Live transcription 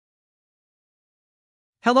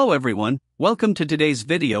Hello everyone, welcome to today's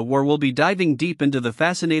video where we'll be diving deep into the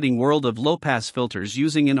fascinating world of low-pass filters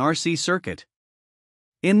using an RC circuit.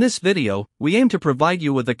 In this video, we aim to provide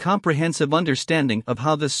you with a comprehensive understanding of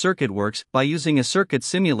how this circuit works by using a circuit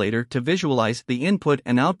simulator to visualize the input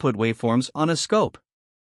and output waveforms on a scope.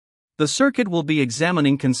 The circuit we'll be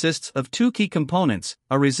examining consists of two key components,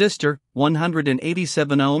 a resistor,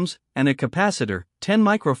 187 ohms, and a capacitor, 10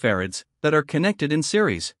 microfarads, that are connected in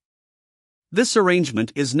series. This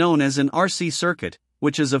arrangement is known as an RC circuit,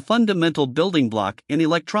 which is a fundamental building block in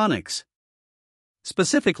electronics.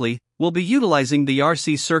 Specifically, we'll be utilizing the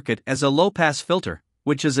RC circuit as a low-pass filter,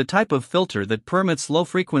 which is a type of filter that permits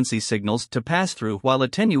low-frequency signals to pass through while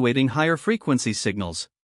attenuating higher-frequency signals.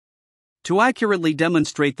 To accurately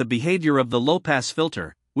demonstrate the behavior of the low-pass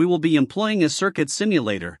filter, we will be employing a circuit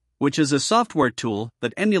simulator, which is a software tool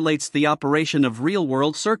that emulates the operation of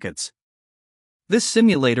real-world circuits. This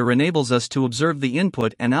simulator enables us to observe the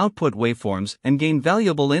input and output waveforms and gain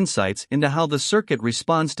valuable insights into how the circuit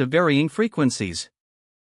responds to varying frequencies.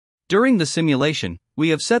 During the simulation, we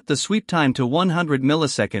have set the sweep time to 100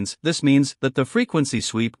 milliseconds. This means that the frequency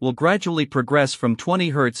sweep will gradually progress from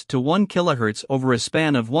 20 Hz to 1 kHz over a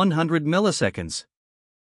span of 100 milliseconds.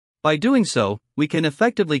 By doing so, we can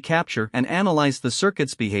effectively capture and analyze the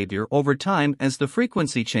circuit's behavior over time as the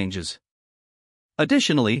frequency changes.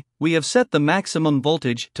 Additionally, we have set the maximum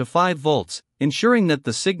voltage to 5 volts, ensuring that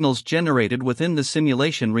the signals generated within the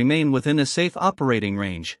simulation remain within a safe operating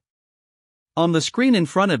range. On the screen in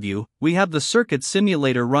front of you, we have the circuit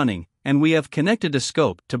simulator running, and we have connected a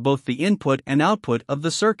scope to both the input and output of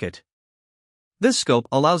the circuit. This scope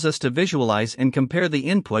allows us to visualize and compare the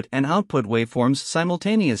input and output waveforms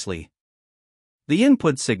simultaneously. The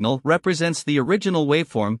input signal represents the original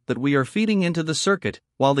waveform that we are feeding into the circuit,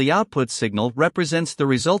 while the output signal represents the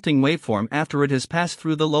resulting waveform after it has passed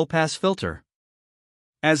through the low-pass filter.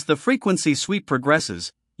 As the frequency sweep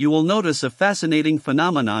progresses, you will notice a fascinating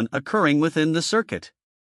phenomenon occurring within the circuit.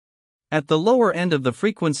 At the lower end of the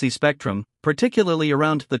frequency spectrum, particularly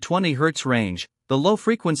around the 20 Hz range, the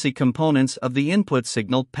low-frequency components of the input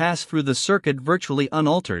signal pass through the circuit virtually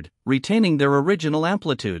unaltered, retaining their original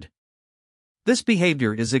amplitude. This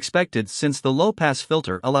behavior is expected since the low-pass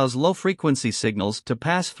filter allows low-frequency signals to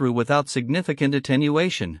pass through without significant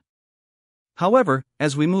attenuation. However,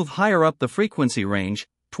 as we move higher up the frequency range,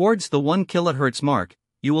 towards the 1 kHz mark,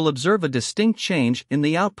 you will observe a distinct change in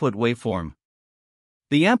the output waveform.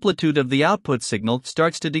 The amplitude of the output signal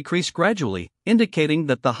starts to decrease gradually, indicating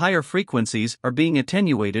that the higher frequencies are being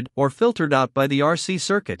attenuated or filtered out by the RC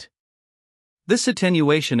circuit. This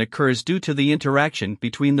attenuation occurs due to the interaction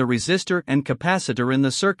between the resistor and capacitor in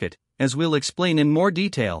the circuit, as we'll explain in more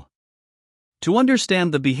detail. To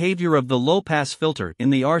understand the behavior of the low-pass filter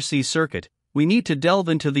in the RC circuit, we need to delve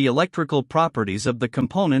into the electrical properties of the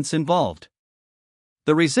components involved.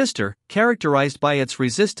 The resistor, characterized by its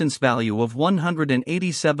resistance value of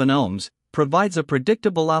 187 ohms, provides a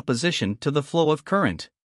predictable opposition to the flow of current.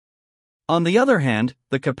 On the other hand,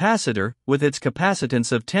 the capacitor, with its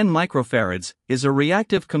capacitance of 10 microfarads, is a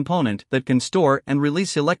reactive component that can store and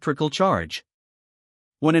release electrical charge.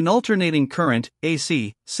 When an alternating current,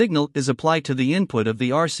 AC, signal is applied to the input of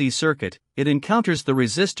the RC circuit, it encounters the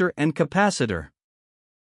resistor and capacitor.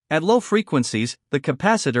 At low frequencies, the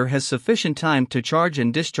capacitor has sufficient time to charge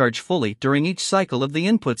and discharge fully during each cycle of the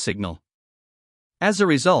input signal. As a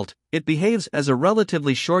result, it behaves as a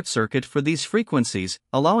relatively short circuit for these frequencies,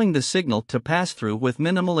 allowing the signal to pass through with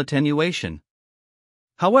minimal attenuation.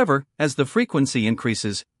 However, as the frequency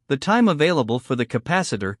increases, the time available for the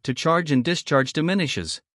capacitor to charge and discharge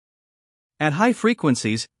diminishes. At high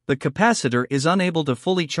frequencies, the capacitor is unable to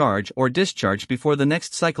fully charge or discharge before the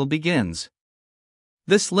next cycle begins.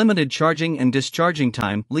 This limited charging and discharging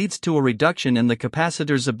time leads to a reduction in the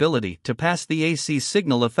capacitor's ability to pass the AC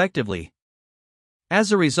signal effectively. As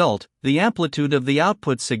a result, the amplitude of the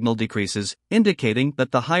output signal decreases, indicating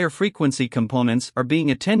that the higher frequency components are being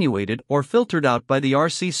attenuated or filtered out by the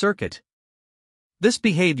RC circuit. This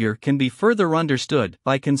behavior can be further understood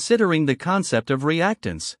by considering the concept of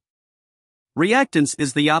reactance. Reactance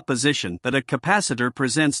is the opposition that a capacitor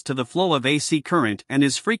presents to the flow of AC current and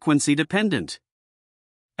is frequency dependent.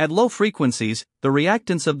 At low frequencies, the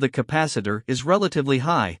reactance of the capacitor is relatively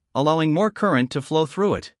high, allowing more current to flow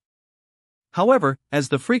through it. However, as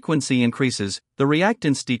the frequency increases, the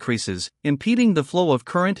reactance decreases, impeding the flow of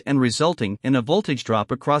current and resulting in a voltage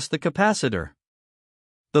drop across the capacitor.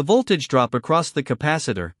 The voltage drop across the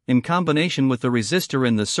capacitor, in combination with the resistor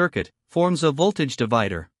in the circuit, forms a voltage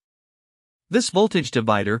divider. This voltage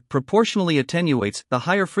divider proportionally attenuates the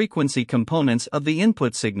higher frequency components of the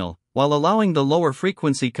input signal, while allowing the lower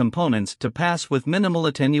frequency components to pass with minimal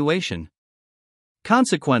attenuation.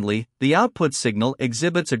 Consequently, the output signal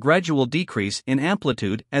exhibits a gradual decrease in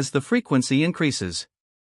amplitude as the frequency increases.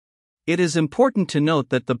 It is important to note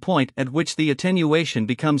that the point at which the attenuation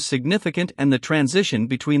becomes significant and the transition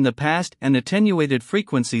between the passed and attenuated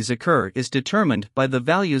frequencies occur is determined by the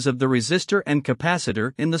values of the resistor and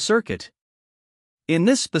capacitor in the circuit. In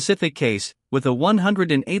this specific case, with a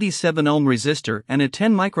 187 ohm resistor and a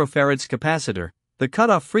 10 microfarads capacitor, the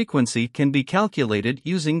cutoff frequency can be calculated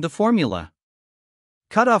using the formula.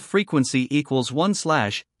 Cutoff frequency equals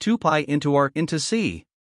 1/2 pi into R into C.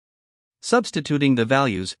 Substituting the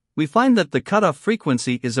values, we find that the cutoff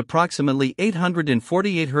frequency is approximately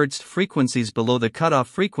 848 Hz. Frequencies below the cutoff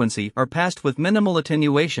frequency are passed with minimal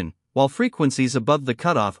attenuation, while frequencies above the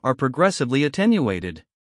cutoff are progressively attenuated.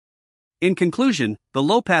 In conclusion, the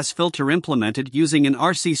low-pass filter implemented using an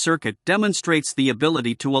RC circuit demonstrates the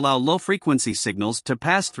ability to allow low-frequency signals to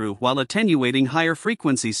pass through while attenuating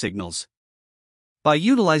higher-frequency signals. By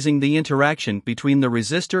utilizing the interaction between the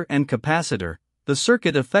resistor and capacitor, the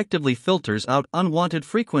circuit effectively filters out unwanted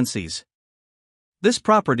frequencies. This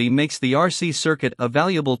property makes the RC circuit a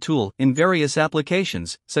valuable tool in various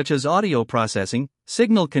applications, such as audio processing,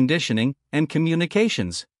 signal conditioning, and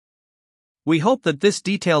communications. We hope that this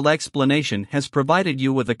detailed explanation has provided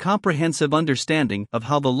you with a comprehensive understanding of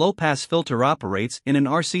how the low-pass filter operates in an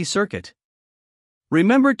RC circuit.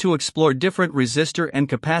 Remember to explore different resistor and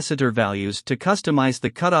capacitor values to customize the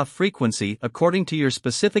cutoff frequency according to your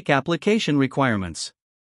specific application requirements.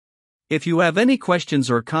 If you have any questions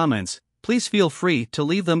or comments, please feel free to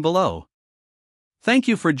leave them below. Thank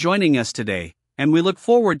you for joining us today, and we look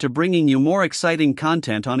forward to bringing you more exciting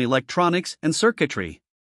content on electronics and circuitry.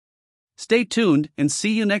 Stay tuned and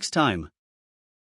see you next time.